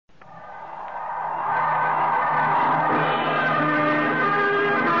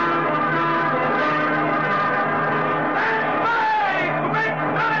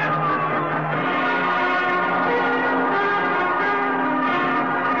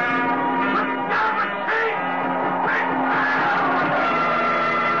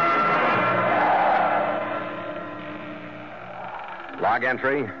Log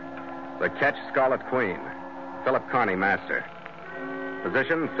entry, the Ketch Scarlet Queen. Philip Carney, master.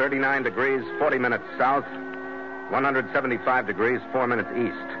 Position, 39 degrees, 40 minutes south, 175 degrees, 4 minutes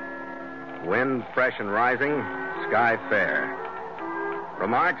east. Wind fresh and rising, sky fair.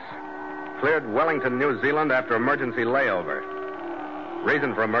 Remarks, cleared Wellington, New Zealand after emergency layover.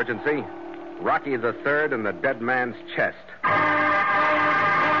 Reason for emergency, Rocky III in the dead man's chest.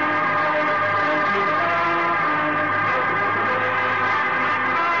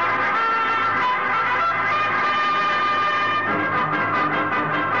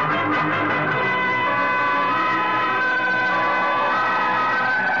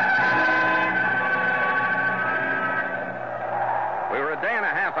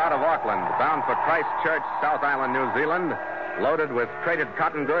 Bound for Christchurch, South Island, New Zealand, loaded with crated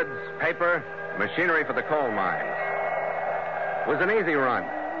cotton goods, paper, machinery for the coal mines. It was an easy run,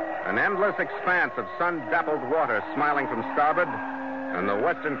 an endless expanse of sun-dappled water smiling from starboard, and the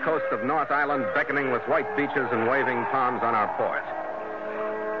western coast of North Island beckoning with white beaches and waving palms on our port.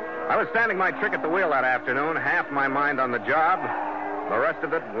 I was standing my trick at the wheel that afternoon, half my mind on the job, the rest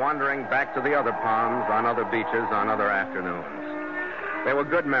of it wandering back to the other palms on other beaches on other afternoons. They were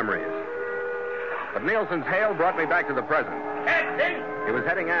good memories. But Nielsen's hail brought me back to the present. Captain! He was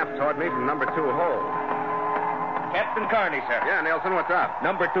heading aft toward me from number 2 hold. Captain Carney, sir. Yeah, Nielsen, what's up?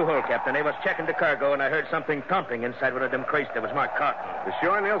 Number 2 hold, Captain. I was checking the cargo, and I heard something thumping inside one of them crates that was marked cotton. You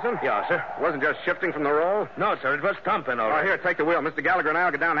sure, Nielsen? Yeah, sir. It wasn't just shifting from the roll? No, sir. It was thumping, all right. Oh, here, take the wheel. Mr. Gallagher and I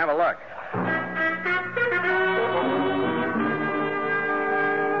will get down and have a look.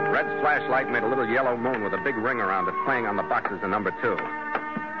 Red's flashlight made a little yellow moon with a big ring around it playing on the boxes in number 2.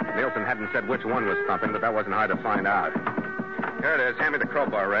 Nielsen hadn't said which one was thumping, but that wasn't hard to find out. Here it is. Hand me the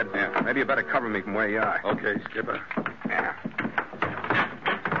crowbar, Red. Yeah. Maybe you better cover me from where you are. Okay, Skipper. Yeah.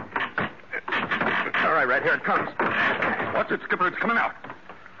 All right, Red. Here it comes. Watch it, Skipper. It's coming out.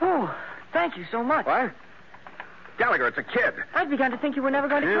 Oh, thank you so much. What? Gallagher, it's a kid. I'd begun to think you were never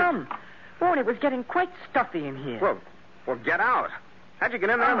going to come. Oh, and it was getting quite stuffy in here. Well, get out. How'd you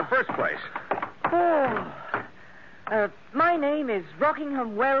get in there in the first place? My name is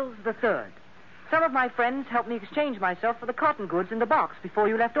Rockingham Wells III. Some of my friends helped me exchange myself for the cotton goods in the box before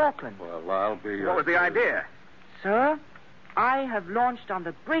you left Auckland. Well, I'll be... What was the idea? Sir, I have launched on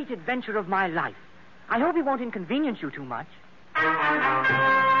the great adventure of my life. I hope it won't inconvenience you too much.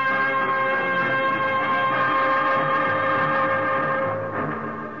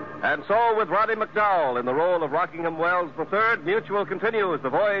 And so, with Roddy McDowell in the role of Rockingham Wells III, Mutual continues The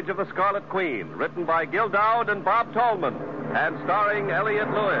Voyage of the Scarlet Queen, written by Gil Dowd and Bob Tallman, and starring Elliott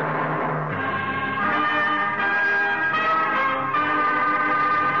Lewis.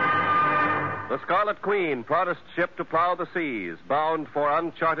 The Scarlet Queen, proudest ship to plow the seas, bound for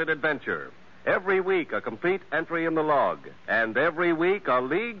uncharted adventure. Every week, a complete entry in the log, and every week, a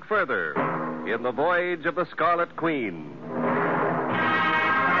league further in The Voyage of the Scarlet Queen.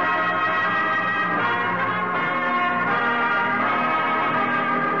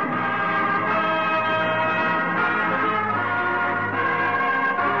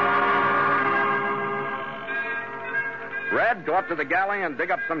 Red, go up to the galley and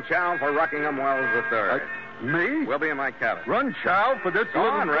dig up some chow for Rockingham Wells III. Me? We'll be in my cabin. Run chow for this Go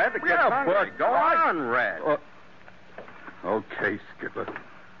little... on, Red. The kid's hungry. but... Go on, Red. Okay, Skipper.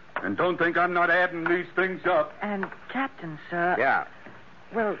 And don't think I'm not adding these things up. And, Captain, sir... Yeah.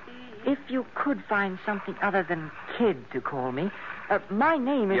 Well, if you could find something other than kid to call me. My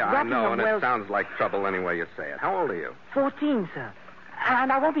name is Yeah, I Rockingham know, and Wells... it sounds like trouble any way you say it. How old are you? 14, sir.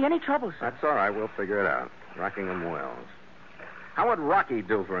 And I won't be any trouble, sir. That's all right. We'll figure it out. Rockingham Wells. How would Rocky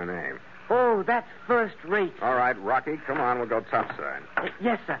do for a name? Oh, that's first rate. All right, Rocky, come on. We'll go topside.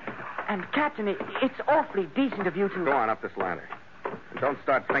 Yes, sir. And, Captain, it's awfully decent of you to... Go on up this ladder. And don't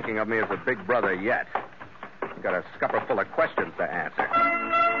start thinking of me as a big brother yet. I've got a scupper full of questions to answer.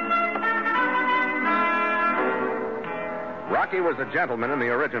 Rocky was a gentleman in the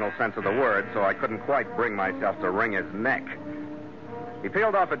original sense of the word, so I couldn't quite bring myself to wring his neck. He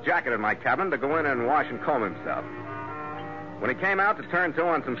peeled off a jacket in my cabin to go in and wash and comb himself. When he came out to turn to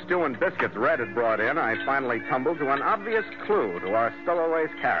on some stew and biscuits Red had brought in, I finally tumbled to an obvious clue to our stowaway's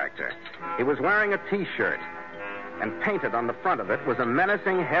character. He was wearing a T-shirt, and painted on the front of it was a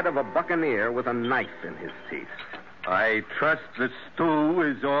menacing head of a buccaneer with a knife in his teeth. I trust the stew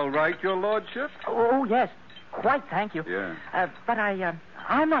is all right, your lordship? Oh, yes. Quite, thank you. Yeah. But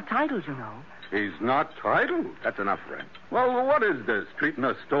I'm not titled, you know. He's not titled. That's enough, Red. Well, what is this? Treating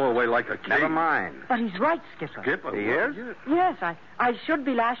a stowaway like a king? Never mind. But he's right, Skipper. Skipper? He is? Yes, I should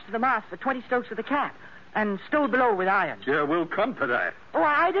be lashed to the mast for 20 strokes with a cat and stowed below with irons. Yeah, we'll come to that. Oh,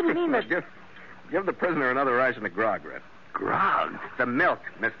 I didn't mean that... Give the prisoner another ration of grog, Red. grog. The milk,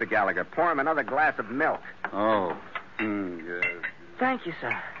 Mr. Gallagher. Pour him another glass of milk. Oh. Yes. Thank you,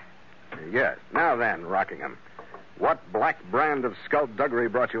 sir. Yes. Now then, Rockingham. What black brand of skullduggery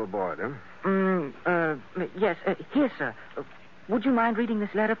brought you aboard, huh? Yes. Here, sir. Would you mind reading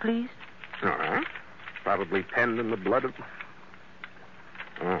this letter, please? All right. Probably penned in the blood of...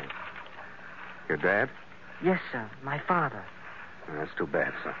 Oh. Your dad? Yes, sir. My father. That's too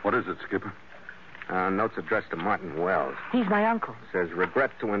bad, sir. What is it, Skipper? Note's addressed to Martin Wells. He's my uncle. Says,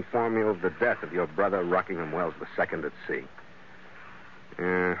 regret to inform you of the death of your brother, Rockingham Wells II at sea.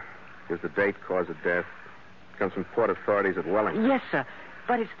 Here's the date, cause of death. Comes from port authorities at Wellington. Yes, sir.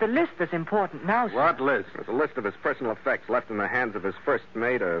 But it's the list that's important now, sir. What list? There's a list of his personal effects left in the hands of his first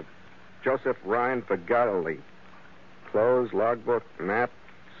mate, Joseph Ryan Pagali. Clothes, logbook, map,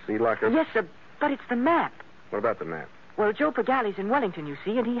 sea locker. Yes, sir. But it's the map. What about the map? Well, Joe Pagali's in Wellington, you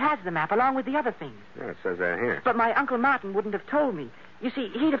see, and he has the map along with the other things. Yeah, it says that here. But my Uncle Martin wouldn't have told me. You see,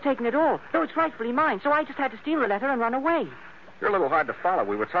 he'd have taken it all, though it's rightfully mine, so I just had to steal the letter and run away. You're a little hard to follow.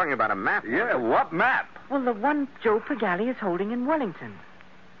 We were talking about a map. Yeah, what map? Well, the one Joe Pagali is holding in Wellington.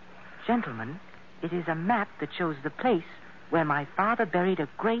 Gentlemen, it is a map that shows the place where my father buried a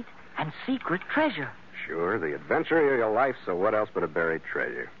great and secret treasure. Sure, the adventure of your life, so what else but a buried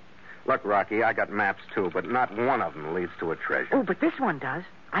treasure? Look, Rocky, I got maps, too, but not one of them leads to a treasure. Oh, but this one does.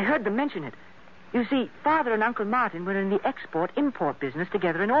 I heard them mention it. You see, Father and Uncle Martin were in the export-import business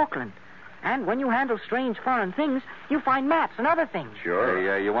together in Auckland. And when you handle strange foreign things, you find maps and other things. Sure.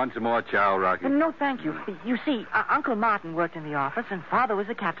 Hey, you want some more chow, Rocky? No, thank you. You see, Uncle Martin worked in the office, and Father was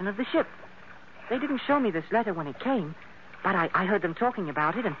the captain of the ship. They didn't show me this letter when it came, but I heard them talking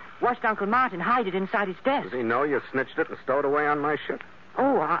about it and watched Uncle Martin hide it inside his desk. Does he know you snitched it and stowed away on my ship?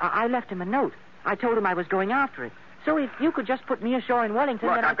 Oh, I left him a note. I told him I was going after it. So if you could just put me ashore in Wellington...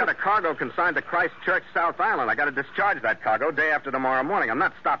 Look, then I've got a cargo consigned to Christchurch, South Island. I got to discharge that cargo day after tomorrow morning. I'm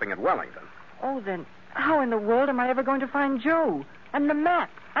not stopping at Wellington. Oh, then how in the world am I ever going to find Joe? And the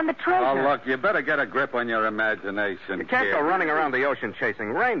map? And the treasure? Oh, look, you better get a grip on your imagination, You can't kid. go running around the ocean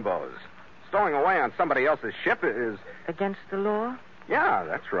chasing rainbows. Stowing away on somebody else's ship is... Against the law? Yeah,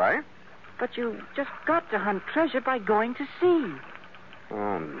 that's right. But you just got to hunt treasure by going to sea.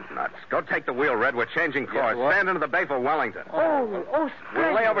 Oh, nuts. Go take the wheel, Red. We're changing course. what? Stand into the bay for Wellington. Oh, We'll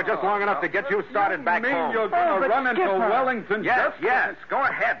splendid. lay over just long enough to get you started back mean home. you're going to but run into Skipper. Wellington? Yes, just- yes. Go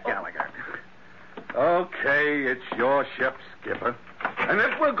ahead, Gallagher. Okay, it's your ship, Skipper. And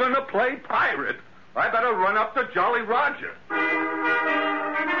if we're going to play pirate, I better run up to Jolly Roger.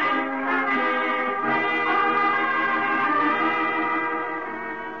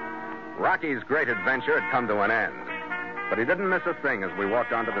 Rocky's great adventure had come to an end. But he didn't miss a thing as we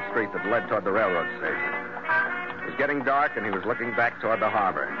walked onto the street that led toward the railroad station. It was getting dark, and he was looking back toward the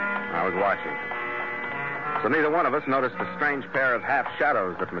harbor. I was watching. So neither one of us noticed a strange pair of half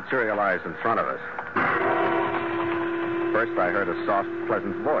shadows that materialized in front of us. First, I heard a soft,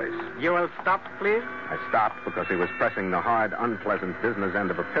 pleasant voice. You will stop, please? I stopped because he was pressing the hard, unpleasant business end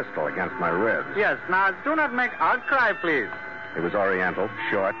of a pistol against my ribs. Yes. Now, do not make outcry, please. He was Oriental,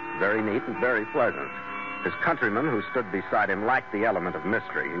 short, very neat, and very pleasant. His countryman who stood beside him lacked the element of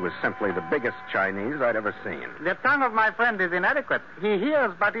mystery. He was simply the biggest Chinese I'd ever seen. The tongue of my friend is inadequate. He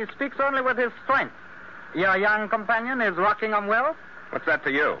hears, but he speaks only with his strength. Your young companion is Rockingham Wells? What's that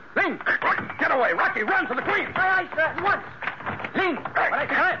to you? Ling! Get away, Rocky! Run for the Queen! Aye, aye, sir. What? Ling! Hey. What I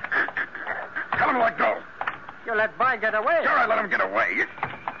say? Tell him to let go. You let Boy get away. Sure, I let him get away.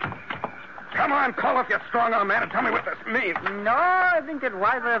 Come on, call off your strong-arm man and tell me what this means. No, I think it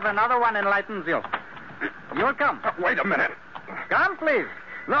wiser if another one enlightens you. You'll come. Wait a minute. Come, please.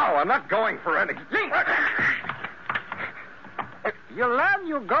 No, I'm not going for any... Ling! You learn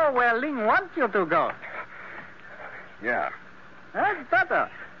you go where Ling wants you to go. Yeah. That's better.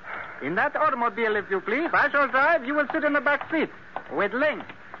 In that automobile, if you please. I shall drive. You will sit in the back seat with Ling.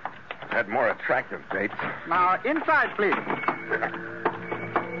 Had more attractive dates. Now, inside, please.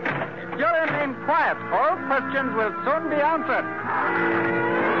 If you remain quiet, all questions will soon be answered.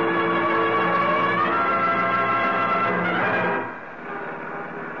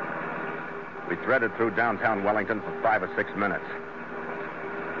 We threaded through downtown Wellington for 5 or 6 minutes.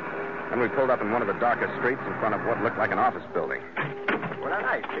 Then we pulled up in one of the darkest streets in front of what looked like an office building.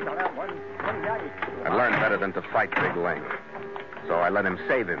 I learned better than to fight Big Ling. So I let him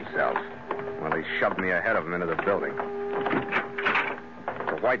save himself while he shoved me ahead of him into the building.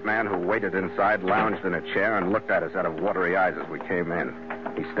 The white man who waited inside lounged in a chair and looked at us out of watery eyes as we came in.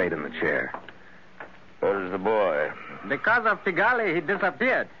 He stayed in the chair. Where's the boy? Because of Pigali, he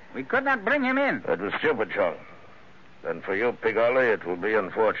disappeared. We could not bring him in. That was stupid, Chong. Then for you, Pigali, it will be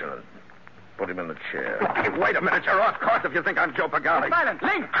unfortunate. put him in the chair. Hey, wait a minute. You're off course if you think I'm Joe Pagali. Silence.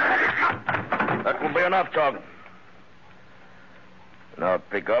 Ling! That will be enough, Tom. Now,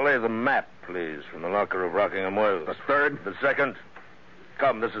 Piccoli, the map, please, from the locker of Rockingham Wells. The third? The second.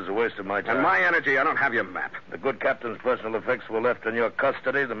 Come, this is a waste of my time. And my energy, I don't have your map. The good captain's personal effects were left in your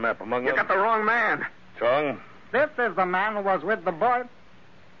custody, the map among You them. got the wrong man. Chong? This is the man who was with the boy.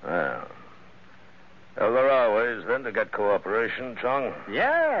 Well, there are ways, then, to get cooperation, Chong.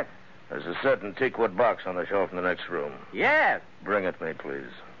 Yes. There's a certain teakwood box on the shelf in the next room. Yes. Bring it me, please.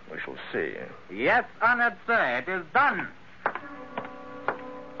 We shall see. Yes, honored sir. It is done.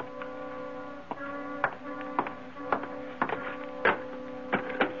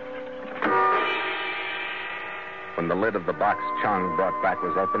 When the lid of the box Chong brought back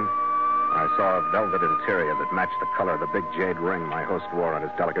was open, I saw a velvet interior that matched the color of the big jade ring my host wore on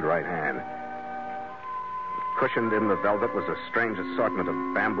his delicate right hand. Cushioned in the velvet was a strange assortment of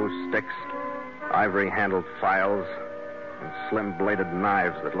bamboo sticks, ivory-handled files, and slim-bladed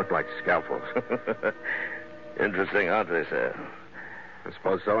knives that looked like scalpels. Interesting, aren't they, sir? I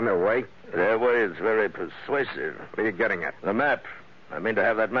suppose so, in their way. Their way is very persuasive. What are you getting at? The map. I mean to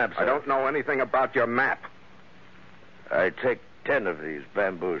have that map, sir. I don't know anything about your map. I take 10 of these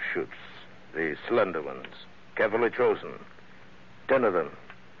bamboo shoots, the slender ones, carefully chosen. 10 of them.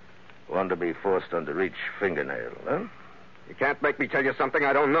 One to be forced under each fingernail, huh? You can't make me tell you something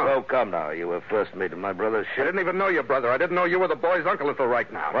I don't know. Oh, come now. You were first mate of my brother's I ship. didn't even know your brother. I didn't know you were the boy's uncle until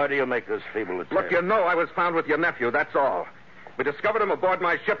right now. Why do you make this feeble attempt? Look, you know I was found with your nephew, that's all. We discovered him aboard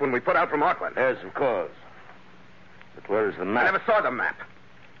my ship when we put out from Auckland. Yes, of course. But where is the map? I never saw the map.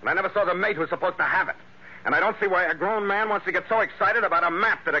 And I never saw the mate who's supposed to have it. And I don't see why a grown man wants to get so excited about a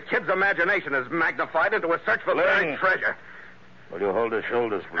map that a kid's imagination is magnified into a search for buried treasure. Will you hold his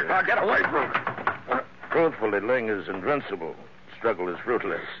shoulders, please? Now, get away from me. Truthfully, Ling is invincible. Struggle is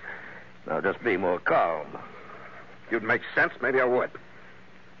fruitless. Now, just be more calm. If you'd make sense, maybe I would.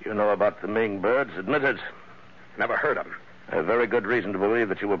 You know about the Ming birds, admit it. Never heard of them. I have very good reason to believe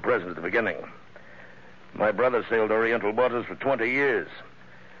that you were present at the beginning. My brother sailed Oriental waters for 20 years.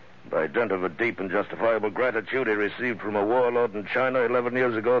 By dint of a deep and justifiable gratitude he received from a warlord in China 11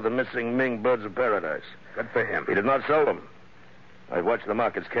 years ago the missing Ming birds of paradise. Good for him. He did not sell them. I watched the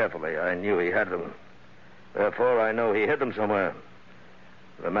markets carefully. I knew he had them. Therefore, I know he hid them somewhere.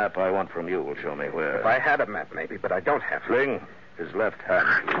 The map I want from you will show me where. If I had a map, maybe, but I don't have it. Ling, his left hand.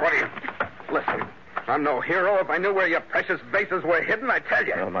 What do you... Listen, I'm no hero. If I knew where your precious vases were hidden, I'd tell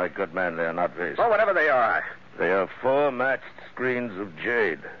you. Oh, my good man, they are not vases. Oh, whatever they are. They are 4 matched screens of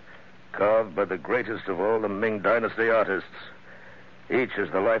jade, carved by the greatest of all the Ming Dynasty artists. Each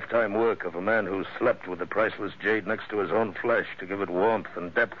is the lifetime work of a man who slept with the priceless jade next to his own flesh to give it warmth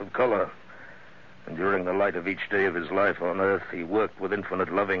and depth of color. And during the light of each day of his life on Earth, he worked with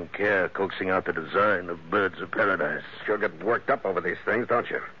infinite loving care, coaxing out the design of birds of paradise. Sure get worked up over these things, don't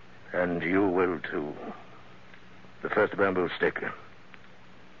you? And you will, too. The first bamboo stick.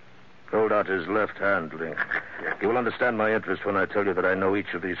 Hold out his left hand, Ling. You will understand my interest when I tell you that I know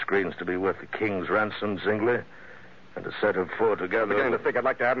each of these screens to be worth a king's ransom singly, and a set of 4 together. I'm beginning to think I'd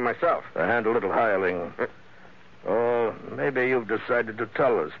like to have them myself. The hand a little higher, Ling. Oh, maybe you've decided to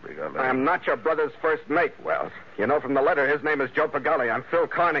tell us, Pigali. I'm not your brother's first mate, Wells. You know from the letter his name is Joe Pagali. I'm Phil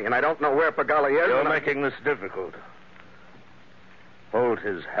Carning, and I don't know where Pagali is. You're making this difficult. Hold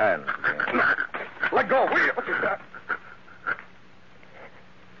his hand, Ling. Let go, will you?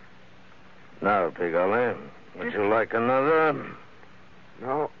 Now, Pigali, would you like another?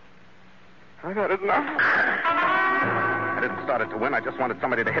 No. I've had enough. I didn't start it to win. I just wanted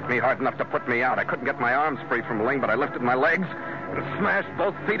somebody to hit me hard enough to put me out. I couldn't get my arms free from Ling, but I lifted my legs and smashed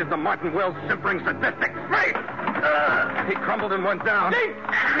both feet into Martin Wells' simpering sadistic face. He crumbled and went down.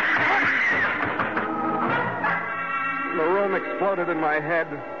 The room exploded in my head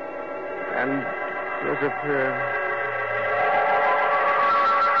and disappeared.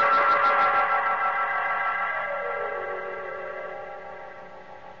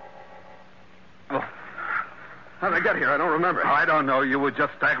 How'd I get here? I don't remember. I don't know. You were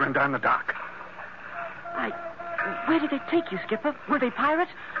just staggering down the dock. Where did they take you, Skipper? Were they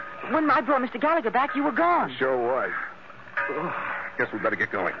pirates? When I brought Mr. Gallagher back, you were gone. Sure was. Guess we better get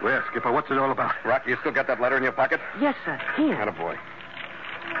going. Where, Skipper? What's it all about? Rocky, you still got that letter in your pocket? Yes, sir. Here. Attaboy.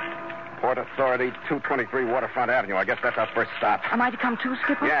 Port Authority, 223 Waterfront Avenue. I guess that's our first stop. Am I to come too,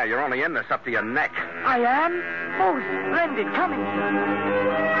 Skipper? Yeah, you're only in this up to your neck. I am? Oh, splendid. Coming,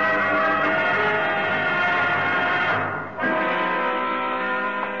 sir.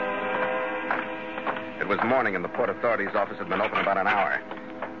 It was morning, and the Port Authority's office had been open about an hour.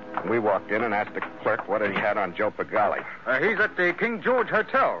 We walked in and asked the clerk what he had on Joe Pigali. He's at the King George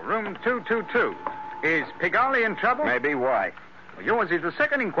Hotel, room 222. Is Pigali in trouble? Maybe. Why? Yours is the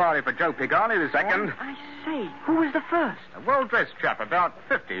second inquiry for Joe Pigali this Second? morning. I say, who was the first? A well-dressed chap, about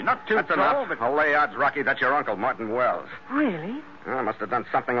 50. Not too That's tall, enough. but... I'll lay odds, Rocky, that's your uncle, Martin Wells. Really? I must have done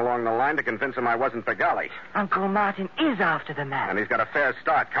something along the line to convince him I wasn't Pigali. Uncle Martin is after the man. And he's got a fair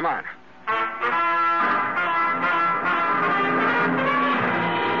start. Come on.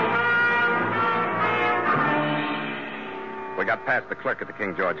 We got past the clerk at the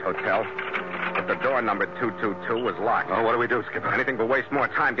King George Hotel. But the door number 222 was locked. Oh, what do we do, Skipper? Anything but waste more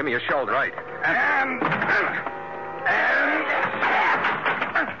time. Give me your shoulder. Right.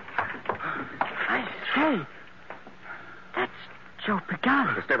 I say, that's Joe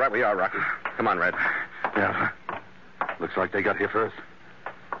Pigali. Stay right where you are, Rocky. Come on, Red. Yeah. Looks like they got here first.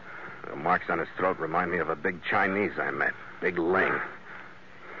 The marks on his throat remind me of a big Chinese I met. Big Ling.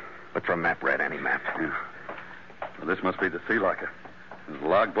 Look for a map, Red. Any map. Yeah. Well, this must be the sea locker. His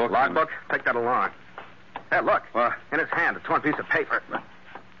logbook. Logbook? Take that along. Hey, look. What? In his hand, a torn piece of paper.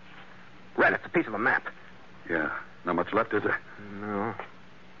 Red, it's a piece of a map. Yeah. Not much left, is there? No.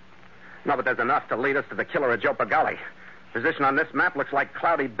 No, but there's enough to lead us to the killer of Joe Pigali. Position on this map looks like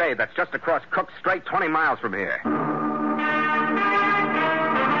Cloudy Bay. That's just across Cook Strait, 20 miles from here.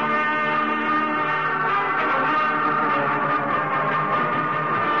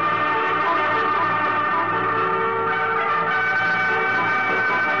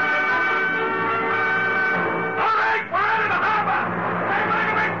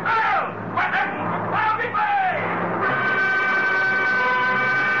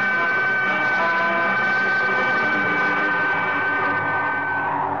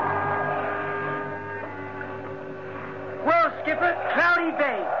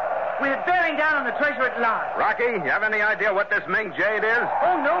 Rocky, you have any idea what this Ming jade is?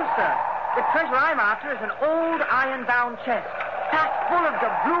 Oh, no, sir. The treasure I'm after is an old iron-bound chest, packed full of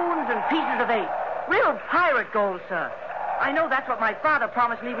doubloons and pieces of eight. Real pirate gold, sir. I know that's what my father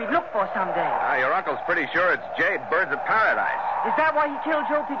promised me we'd look for someday. Your uncle's pretty sure it's jade, birds of paradise. Is that why he killed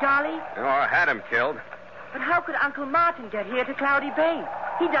Joe Pigali? Or had him killed. But how could Uncle Martin get here to Cloudy Bay?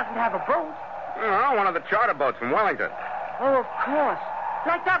 He doesn't have a boat. Oh, one of the charter boats from Wellington. Oh, of course.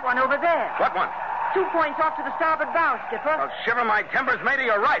 Like that one over there. What one? 2 points off to the starboard bow, Skipper. Well, shiver my timbers,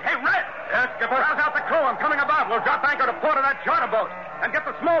 matey, you're right. Hey, Red! Yes, Skipper? Rouse out the crew. I'm coming about. We'll drop anchor to port of that charter boat. And get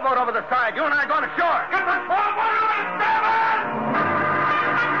the small boat over the side. You and I going ashore. Get the small boat over the starboard!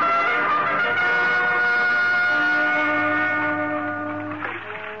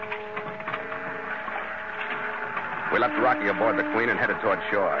 We left Rocky aboard the Queen and headed toward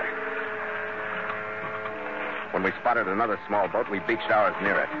shore. When we spotted another small boat, we beached ours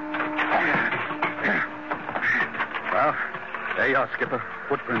near it. Well, there you are, Skipper.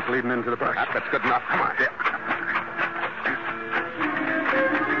 Footprints leading into the brush. That's good enough. Come on.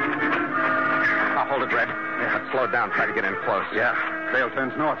 Now, hold it, Red. Let's slow down. Try to get in close. Yeah. Trail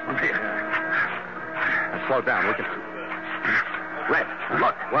turns north from here. Now, slow down. We can... Red,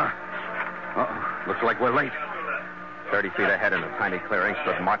 look. What? Uh-oh. Looks like we're late. 30 feet ahead in a tiny clearing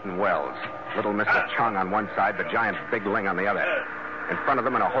stood Martin Wells. Little Mr. Chung on one side, the giant Big Ling on the other. In front of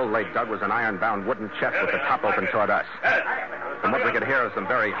them, in a hole they dug, was an iron-bound wooden chest with the top open toward us. From what we could hear of some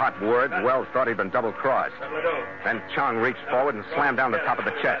very hot words, Wells thought he'd been double-crossed. Then Chung reached forward and slammed down the top of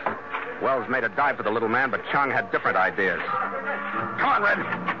the chest. Wells made a dive for the little man, but Chung had different ideas. Come on, Red.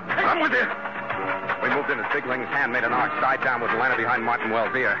 I'm with you. We moved in as Big Ling's hand made an arc side down with the lantern behind Martin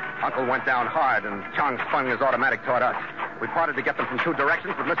Wells' ear. Uncle went down hard, and Chung swung his automatic toward us. We parted to get them from two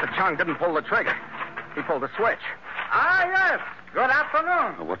directions, but Mr. Chung didn't pull the trigger. He pulled the switch. Ah, yes. Good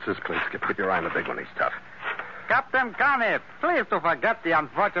afternoon. Oh, what's this place, Skipper? Keep your eye on the big one. He's tough. Captain Carney, please to forget the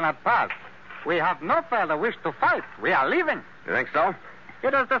unfortunate past. We have no further wish to fight. We are leaving. You think so?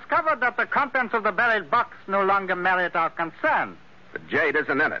 It is discovered that the contents of the buried box no longer merit our concern. The jade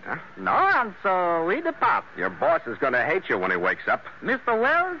isn't in it, huh? No, and so we depart. Your boss is going to hate you when he wakes up. Mr.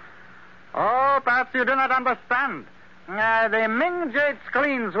 Wells? Oh, perhaps you do not understand. The Ming jade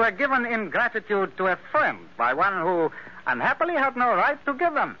screens were given in gratitude to a friend by one who unhappily had no right to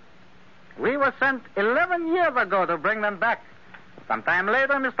give them. We were sent 11 years ago to bring them back. Sometime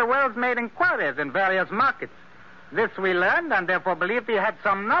later, Mr. Wells made inquiries in various markets. This we learned and therefore believed he had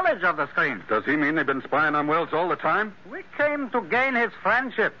some knowledge of the screens. Does he mean they've been spying on Wells all the time? We came to gain his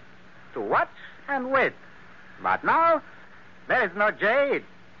friendship, to watch and wait. But now, there is no jade.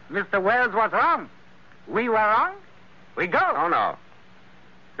 Mr. Wells was wrong. We were wrong. We go. Oh, no.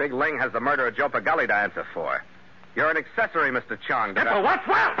 Big Ling has the murder of Joe Pigali to answer for. You're an accessory, Mr. Chung. Skipper, what's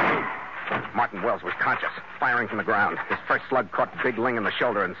Wells? Martin Wells was conscious, firing from the ground. His first slug caught Big Ling in the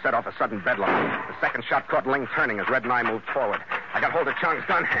shoulder and set off a sudden bedlam. The second shot caught Ling turning as Red and I moved forward. I got hold of Chung's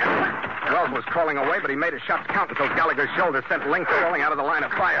gun hand. Wells was crawling away, but he made his shots count until Gallagher's shoulder sent Ling falling out of the line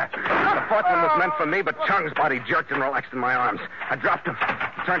of fire. The fourth one was meant for me, but Chung's body jerked and relaxed in my arms. I dropped him,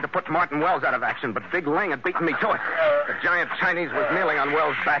 turned to put Martin Wells out of action, but Big Ling had beaten me to it. The giant Chinese was kneeling on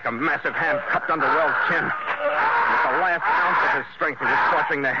Wells' back, a massive hand cupped under Wells' chin. With the last ounce of his strength, he was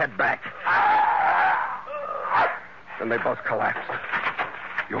forcing their head back. Then they both collapsed.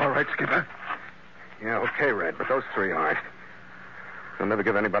 You all right, Skipper? Yeah, okay, Red, but those three aren't. They'll never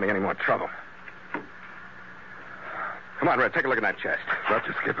give anybody any more trouble. Come on, Red, take a look at that chest.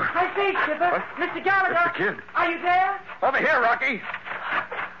 Roger, Skipper. I say, Skipper. What? Mr. Gallagher. That's the kid. Are you there? Over here, Rocky.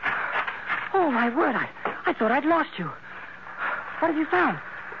 Oh, my word. I thought I'd lost you. What have you found?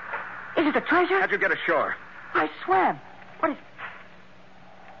 Is it the treasure? How'd you get ashore? I swam. What is...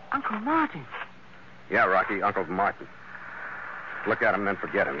 Uncle Martin. Yeah, Rocky, Uncle Martin. Look at him and then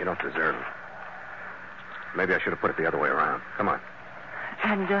forget him. You don't deserve him. Maybe I should have put it the other way around. Come on.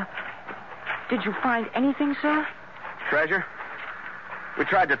 And, did you find anything, sir? Treasure? We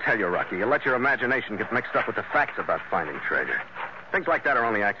tried to tell you, Rocky. You let your imagination get mixed up with the facts about finding treasure. Things like that are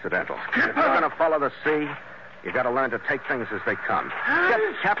only accidental. If you're going to follow the sea, you got to learn to take things as they come. Get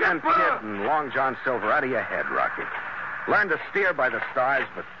Captain Kidd and Long John Silver out of your head, Rocky. Learn to steer by the stars,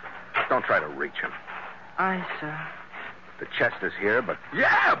 but don't try to reach them. Aye, sir. The chest is here, but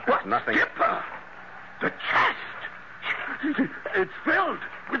Yeah, but nothing. Skipper, the chest. It's filled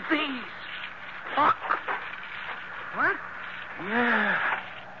with these. Look. What? Yeah.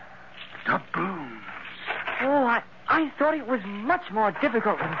 Doubloons. Oh, I thought it was much more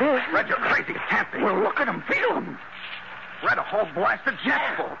difficult than this. Red, you're crazy. It can't be. Well, look at them. Feel them. Red, a whole blast of jet's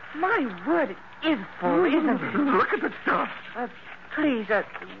full. My word, it is full, isn't it? Look at the stuff. Please,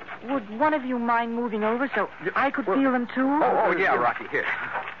 would one of you mind moving over so I could feel them too? Oh, yeah, Rocky.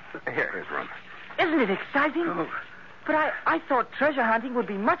 Here's room. Isn't it exciting? Oh. But I thought treasure hunting would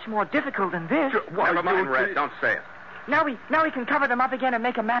be much more difficult than this. Never mind, Red. Don't say it. Now we can cover them up again and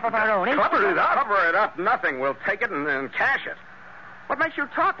make a map of our own. Cover it up? Cover it up? Nothing. We'll take it and cash it. What makes you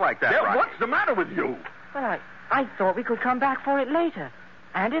talk like that, Yeah, Rocky? what's the matter with you? Well, I thought we could come back for it later.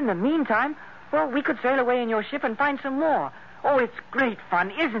 And in the meantime, well, we could sail away in your ship and find some more. Oh, it's great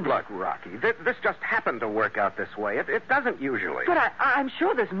fun, isn't it? Look, Rocky, this just happened to work out this way. It doesn't usually. But I'm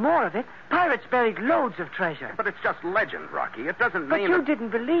sure there's more of it. Pirates buried loads of treasure. But it's just legend, Rocky. It doesn't But mean you that... didn't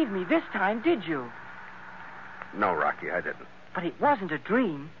believe me this time, did you? No, Rocky, I didn't. But it wasn't a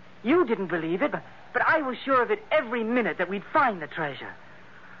dream. You didn't believe it, but I was sure of it every minute that we'd find the treasure.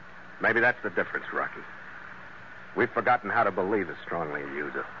 Maybe that's the difference, Rocky. We've forgotten how to believe as strongly as you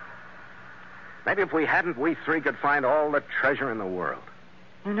do. Maybe if we hadn't, we three could find all the treasure in the world.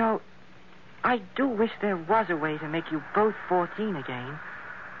 You know, I do wish there was a way to make you both 14 again.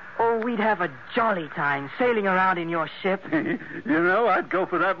 Oh, we'd have a jolly time sailing around in your ship. You know, I'd go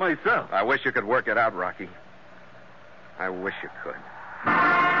for that myself. I wish you could work it out, Rocky. I wish you could.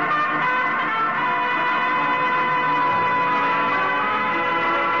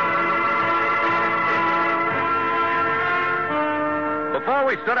 Before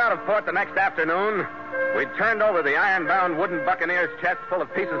we stood out of port the next afternoon, we turned over the iron-bound wooden buccaneer's chest full of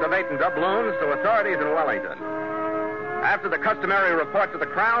pieces of 8 and doubloons to authorities in Wellington. After the customary report to the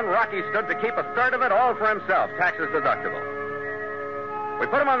Crown, Rocky stood to keep a third of it all for himself, taxes deductible. We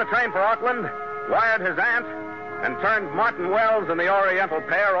put him on the train for Auckland, wired his aunt, and turned Martin Wells and the Oriental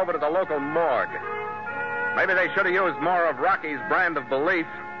pair over to the local morgue. Maybe they should have used more of Rocky's brand of belief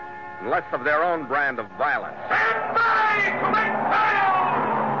and less of their own brand of violence. Stand by to make trial!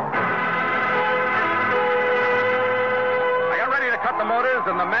 I got ready to cut the motors,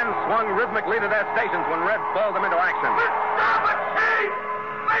 and the men swung rhythmically to their stations when Red called them into action. Starboard sheet!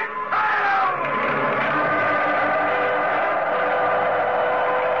 Make trial!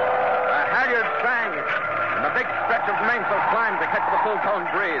 The halyards sang, and the big stretch of mainsail climbed to catch the full-tone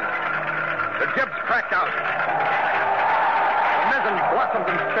breeze. The jibs cracked out. The mizzen blossomed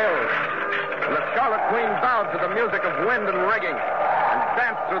and filled, and the Scarlet Queen bowed to the music of wind and rigging and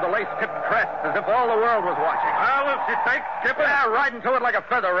danced through the lace-tipped crests as if all the world was watching. How will she take, Skipper? Yeah, riding to it like a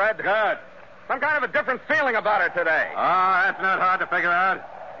feather, Red. Good. Some kind of a different feeling about her today. That's not hard to figure out.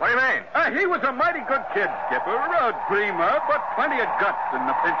 What do you mean? He was a mighty good kid, Skipper. A dreamer, but plenty of guts in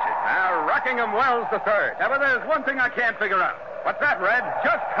the pinches. Now, Rockingham Wells III. Yeah, but there's one thing I can't figure out. What's that, Red?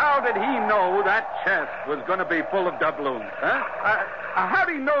 Just how did he know that chest was going to be full of doubloons, huh? How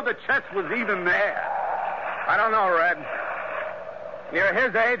did he know the chest was even there? I don't know, Red. Near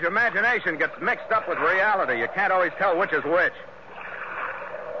his age, imagination gets mixed up with reality. You can't always tell which is which.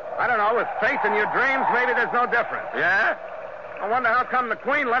 I don't know. With faith in your dreams, maybe there's no difference. Yeah? I wonder how come the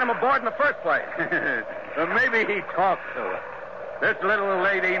Queen let him aboard in the first place. Well, maybe he talks to her. This little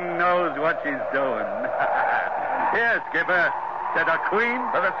lady knows what she's doing. Here, Skipper, to the Queen.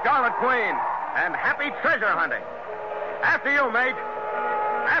 To the Scarlet Queen. And happy treasure hunting. After you, mate.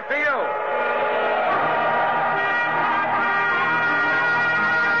 After you.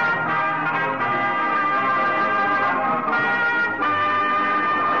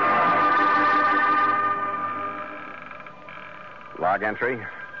 Log entry.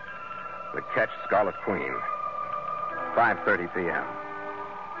 The Ketch Scarlet Queen. 5:30 p.m.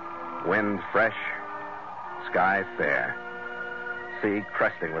 Wind fresh. Sky fair. Sea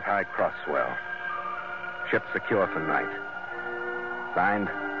cresting with high cross swell. Ship secure for night. Signed,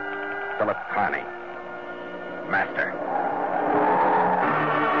 Philip Carney. Master.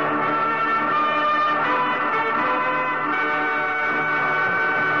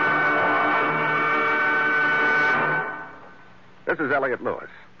 This is Elliot Lewis.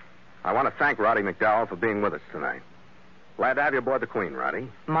 I want to thank Roddy McDowell for being with us tonight. Glad to have you aboard the Queen, Roddy.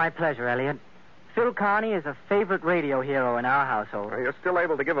 My pleasure, Elliot. Phil Carney is a favorite radio hero in our household. Well, you're still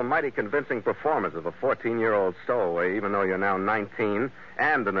able to give a mighty convincing performance of a 14-year-old stowaway, even though you're now 19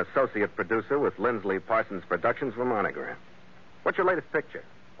 and an associate producer with Lindsley Parsons Productions for Monogram. What's your latest picture?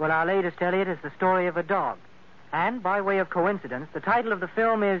 Well, our latest, Elliot, is the story of a dog. And, by way of coincidence, the title of the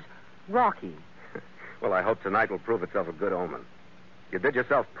film is Rocky. Well, I hope tonight will prove itself a good omen. You did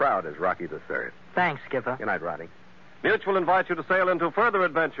yourself proud as Rocky III. Thanks, Skipper. Good night, Roddy. Mutual invites you to sail into further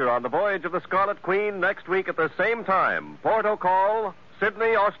adventure on the voyage of the Scarlet Queen next week at the same time. Port O' Call,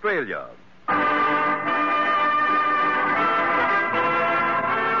 Sydney, Australia.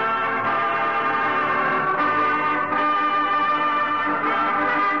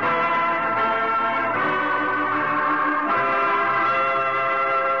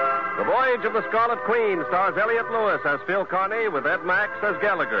 The Voyage of the Scarlet Queen stars Elliot Lewis as Phil Carney with Ed Max as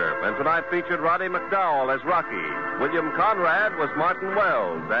Gallagher. And tonight featured Roddy McDowell as Rocky. William Conrad was Martin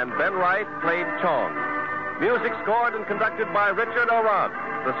Wells, and Ben Wright played Chong. Music scored and conducted by Richard Orant.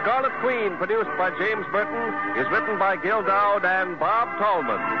 The Scarlet Queen, produced by James Burton, is written by Gil Dowd and Bob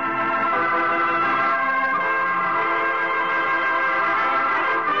Tallman.